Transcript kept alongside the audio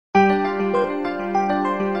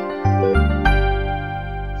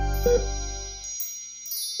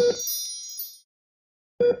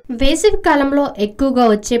వేసవి కాలంలో ఎక్కువగా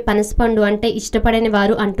వచ్చే పనసపండు అంటే ఇష్టపడని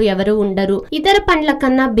వారు అంటూ ఎవరు ఉండరు. ఇతర పండ్ల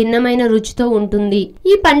కన్నా భిన్నమైన రుచితో ఉంటుంది.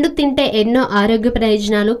 ఈ పండు తింటే ఎన్నో ఆరోగ్య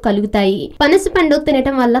ప్రయోజనాలు కలుగుతాయి. పనసపండు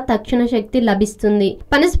తినటం వల్ల తక్షణ శక్తి లభిస్తుంది.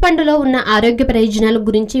 పనసపండులో ఉన్న ఆరోగ్య ప్రయోజనాల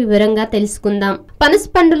గురించి వివరంగా తెలుసుకుందాం.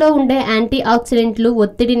 పనసపండులో ఉండే యాంటీ ఆక్సిడెంట్లు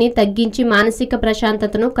ఒత్తిడిని తగ్గించి మానసిక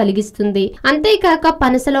ప్రశాంతతను కలిగిస్తుంది. అంతేకాక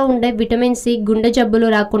పనసలో ఉండే విటమిన్ సి గుండె జబ్బులు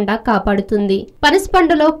రాకుండా కాపాడుతుంది.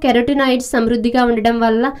 పనసపండులో కెరోటినాయిడ్స్ సమృద్ధిగా ఉండడం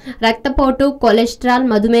వల్ల రక్తపోటు, కొలెస్ట్రాల్,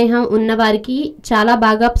 మధుమేహం ఉన్న వారికి చాలా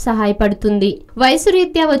బాగా సహాయపడుతుంది. వయసు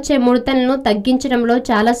రీత్యా వచ్చే ముడతలను తగ్గించడంలో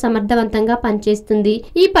చాలా సమర్థవంతంగా పనిచేస్తుంది.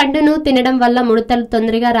 ఈ పండును తినడం వల్ల ముడతలు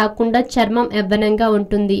తొందరగా రాకుండా చర్మం యవ్వనంగా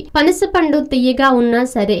ఉంటుంది. పనస పండు తియ్యగా ఉన్నా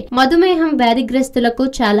సరే మధుమేహం వ్యాధిగ్రస్తులకు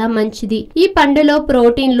చాలా మంచిది. ఈ పండులో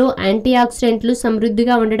ప్రోటీన్లు, యాంటీ ఆక్సిడెంట్లు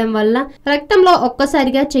సమృద్ధిగా ఉండడం వల్ల రక్తంలో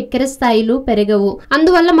ఒక్కసారిగా చక్కెర స్థాయిలు పెరగవు.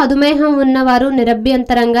 అందువల్ల మధుమేహం ఉన్నవారు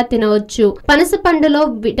నిరభ్యంతరంగా తినవచ్చు. పనస పండులో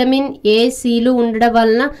విటమిన్ ఏ, సిలు ఉండడం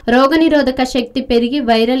వలన రోగనిరోధక శక్తి పెరిగి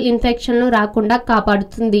వైరల్ ఇన్ఫెక్షన్లు రాకుండా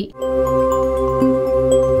కాపాడుతుంది.